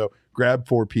chance to do so, grab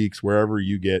Four Peaks wherever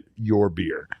you get your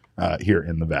beer here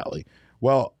in the Valley.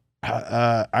 Well,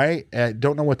 I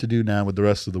don't know what to do now with the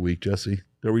rest of the week, Jesse.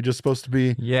 Are we just supposed to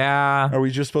be? Yeah. Are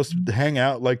we just supposed to hang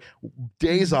out? Like,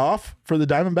 days off for the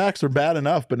Diamondbacks are bad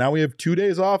enough, but now we have 2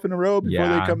 days off in a row before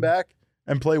they come back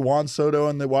and play Juan Soto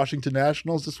and the Washington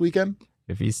Nationals this weekend.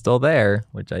 If he's still there,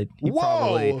 which he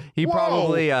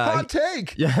probably hot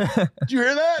take. Yeah. Did you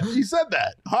hear that? He said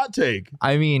that. Hot take.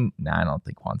 I mean, I don't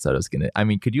think Juan Soto's gonna. I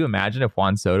mean, could you imagine if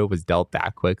Juan Soto was dealt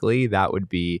that quickly? That would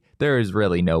be. There is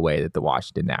really no way that the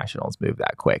Washington Nationals move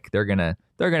that quick. They're gonna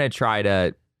try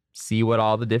to see what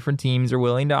all the different teams are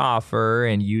willing to offer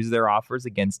and use their offers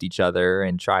against each other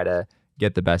and try to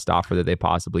get the best offer that they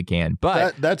possibly can.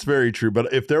 But that's very true.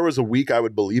 But if there was a week I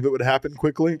would believe it would happen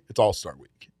quickly, it's All-Star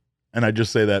Week. And I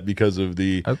just say that because of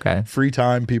the free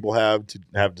time people have to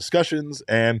have discussions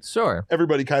and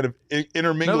everybody kind of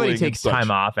intermingling. Nobody takes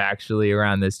time off actually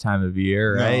around this time of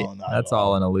year, right? No, that's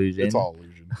all an illusion. It's all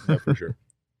illusion. Yeah, for sure.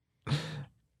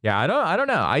 Yeah, I don't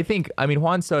know. I mean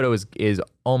Juan Soto is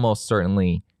almost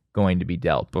certainly going to be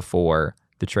dealt before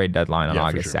the trade deadline on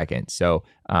August 2nd. So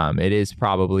it is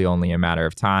probably only a matter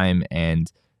of time. And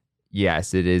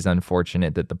yes, it is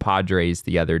unfortunate that the Padres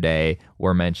the other day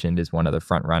were mentioned as one of the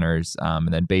front runners.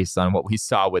 And then based on what we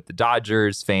saw with the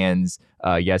Dodgers fans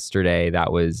yesterday,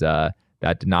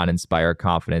 that did not inspire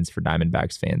confidence for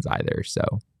Diamondbacks fans either. So,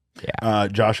 yeah.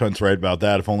 Josh Hunt's right about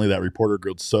that. If only that reporter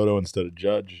grilled Soto instead of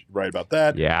Judge. Right about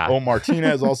that. Yeah. Oh,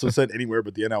 Martinez also said anywhere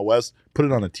but the NL West, put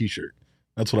it on a T-shirt.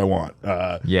 That's what I want.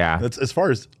 That's as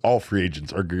far as all free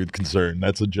agents are concerned.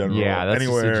 That's a general. Yeah, that's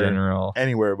anywhere, just a general.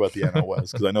 Anywhere but the NL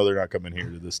West, because I know they're not coming here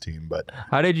to this team. But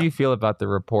how did you feel about the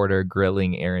reporter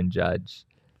grilling Aaron Judge?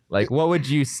 Like, what would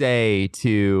you say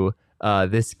to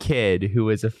this kid who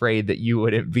was afraid that you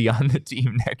wouldn't be on the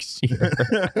team next year?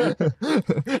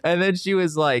 And then she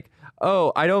was like,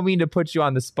 "Oh, I don't mean to put you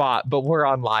on the spot, but we're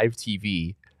on live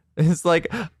TV." It's like,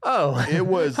 oh, it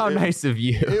was nice of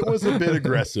you. It was a bit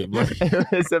aggressive. It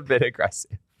was a bit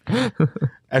aggressive.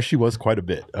 As she was quite a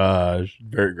bit.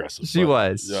 Very aggressive. She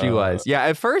was. Yeah,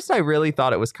 at first I really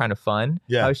thought it was kind of fun.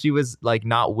 Yeah. How she was like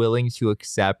not willing to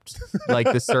accept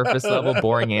like the surface level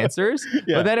boring answers.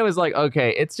 Yeah. But then it was like,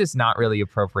 okay, it's just not really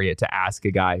appropriate to ask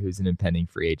a guy who's an impending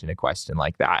free agent a question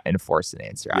like that and force an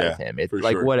answer out of him. It's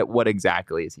like, sure. What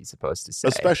exactly is he supposed to say?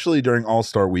 Especially during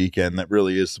All-Star Weekend, that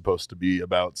really is supposed to be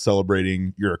about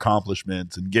celebrating your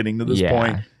accomplishments and getting to this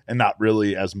point, and not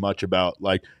really as much about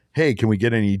like, hey, can we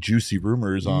get any juicy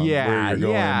rumors on where you're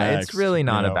going next? It's really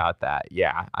not about that.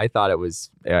 Yeah, I thought it was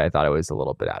a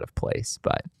little bit out of place,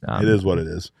 but it is what it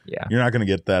is. Yeah, you're not going to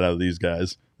get that out of these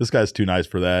guys. This guy's too nice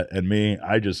for that, and me,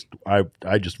 I just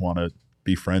want to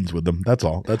be friends with them. That's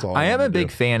all. I am a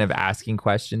big fan of asking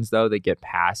questions though that get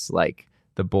past like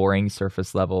the boring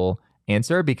surface level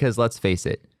answer, because let's face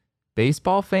it,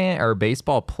 baseball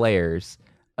players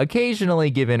occasionally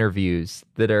give interviews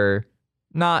that are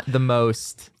not the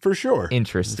most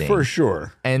interesting. For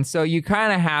sure. And so you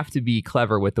kind of have to be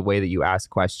clever with the way that you ask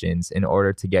questions in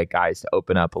order to get guys to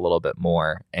open up a little bit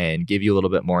more and give you a little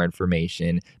bit more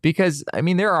information. Because, I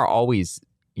mean, there are always,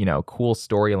 cool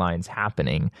storylines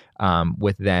happening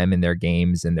with them and their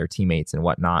games and their teammates and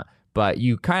whatnot. But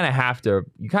you kind of have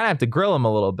to grill them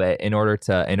a little bit in order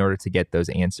to get those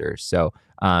answers. So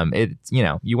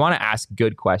you want to ask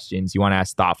good questions, you want to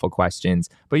ask thoughtful questions,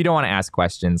 but you don't want to ask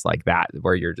questions like that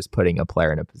where you're just putting a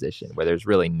player in a position where there's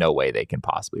really no way they can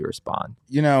possibly respond.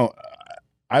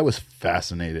 I was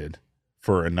fascinated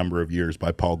for a number of years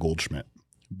by Paul Goldschmidt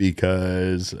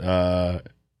because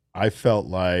I felt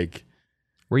like.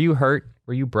 Were you hurt?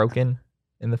 Were you broken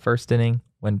in the first inning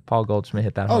when Paul Goldschmidt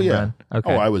hit that home run?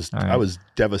 Okay. I was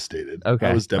devastated. Okay.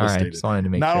 I was devastated. Right. Just wanted to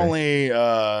make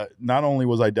sure. Not only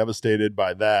was I devastated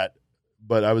by that,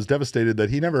 but I was devastated that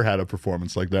he never had a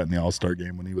performance like that in the All-Star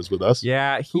game when he was with us.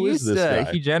 Yeah,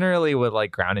 he generally would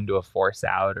like ground into a force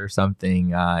out or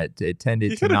something. It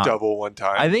tended to hit a double one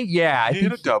time. I think he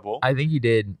hit a double. I think he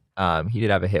did. He did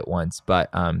have a hit once, but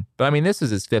I mean, this was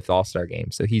his 5th All-Star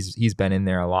game, so he's been in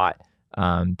there a lot.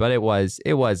 But it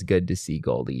was good to see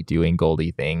Goldie doing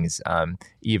Goldie things,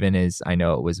 even as I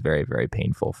know it was very, very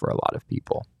painful for a lot of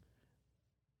people.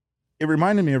 It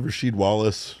reminded me of Rasheed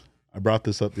Wallace. I brought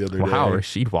this up the other day. Wow,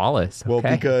 Rasheed Wallace. Well,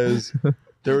 because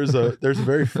there's a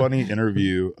very funny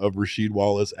interview of Rasheed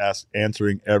Wallace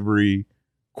answering every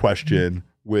question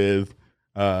with,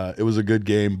 it was a good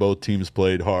game. Both teams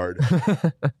played hard.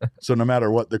 So no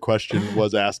matter what the question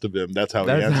was asked of him, that's how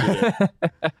he answered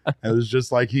it. And it was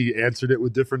just like he answered it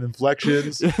with different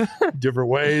inflections, different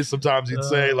ways. Sometimes he'd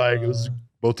say like, it was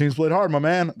both teams played hard, my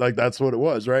man. Like that's what it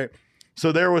was, right?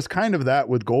 So there was kind of that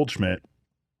with Goldschmidt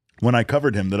when I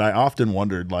covered him, that I often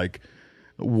wondered, like,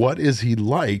 what is he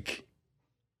like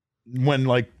when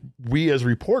like we as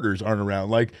reporters aren't around?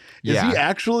 Like, is he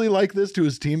actually like this to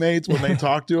his teammates when they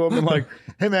talk to him and like,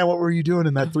 hey man, what were you doing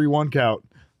in that 3-1 count?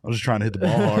 I was just trying to hit the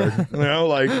ball hard.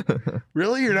 Like,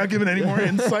 really? You're not giving any more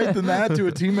insight than that to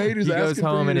a teammate who's asking for you to share with him? He goes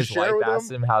home and his wife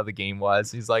asks him how the game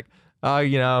was. He's like,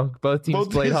 both teams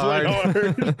played hard.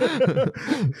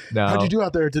 No. How'd you do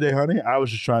out there today, honey? I was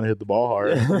just trying to hit the ball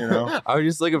hard. I was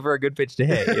just looking for a good pitch to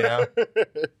hit.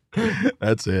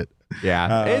 That's it.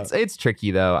 Yeah, it's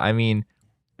tricky though. I mean,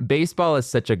 baseball is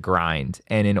such a grind,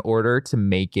 and in order to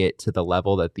make it to the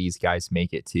level that these guys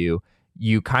make it to,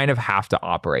 you kind of have to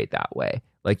operate that way.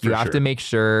 Like you have to make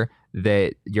sure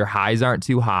that your highs aren't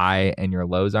too high and your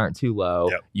lows aren't too low.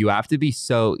 Yep. You have to be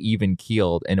so even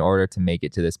keeled in order to make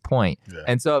it to this point. Yeah.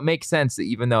 And so it makes sense that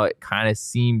even though it kind of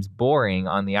seems boring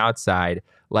on the outside,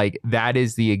 like that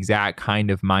is the exact kind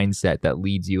of mindset that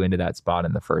leads you into that spot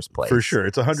in the first place. For sure.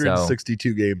 It's a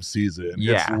 162 game season.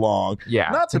 Yeah. It's long. Yeah.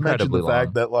 Not to mention the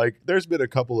fact that like there's been a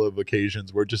couple of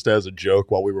occasions where just as a joke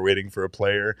while we were waiting for a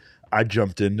player, I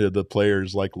jumped into the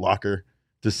player's like locker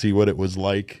to see what it was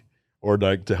like or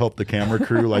like to help the camera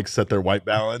crew like set their white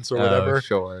balance or whatever.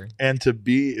 Sure. And to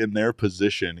be in their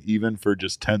position, even for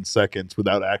just 10 seconds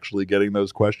without actually getting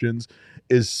those questions,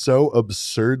 is so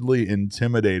absurdly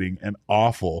intimidating and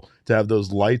awful to have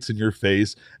those lights in your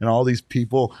face and all these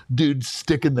people, dudes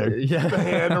sticking their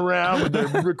hand around with their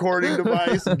recording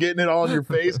device and getting it all in your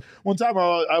face. One time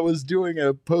I was doing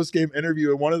a post-game interview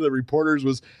and one of the reporters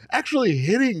was actually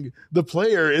hitting the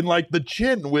player in like the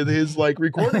chin with his like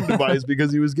recording device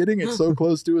because he was getting it so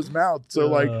close to his mouth. So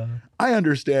like I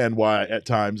understand why at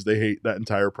times they hate that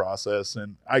entire process,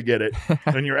 and I get it.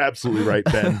 And you're absolutely right,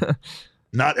 Ben.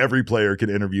 Not every player can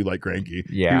interview like Greinke.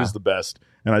 Yeah. He was the best.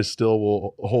 And I still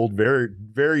will hold very,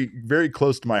 very, very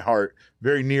close to my heart,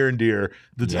 very near and dear,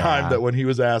 the time that when he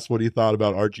was asked what he thought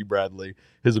about Archie Bradley,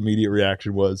 his immediate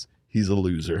reaction was, he's a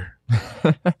loser.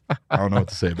 I don't know what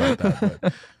to say about that.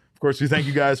 But of course, we thank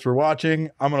you guys for watching.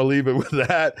 I'm going to leave it with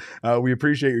that. We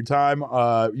appreciate your time.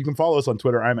 You can follow us on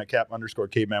Twitter. I'm at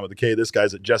Cap_Caveman with a K. This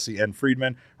guy's at Jesse N.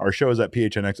 Friedman. Our show is at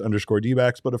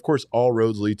PHNX_DBacks. But of course, all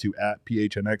roads lead to at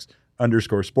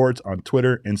PHNX_sports on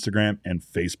Twitter, Instagram, and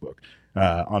Facebook.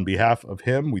 On behalf of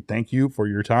him, we thank you for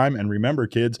your time. And remember,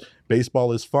 kids,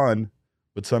 baseball is fun,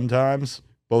 but sometimes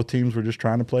both teams were just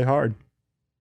trying to play hard.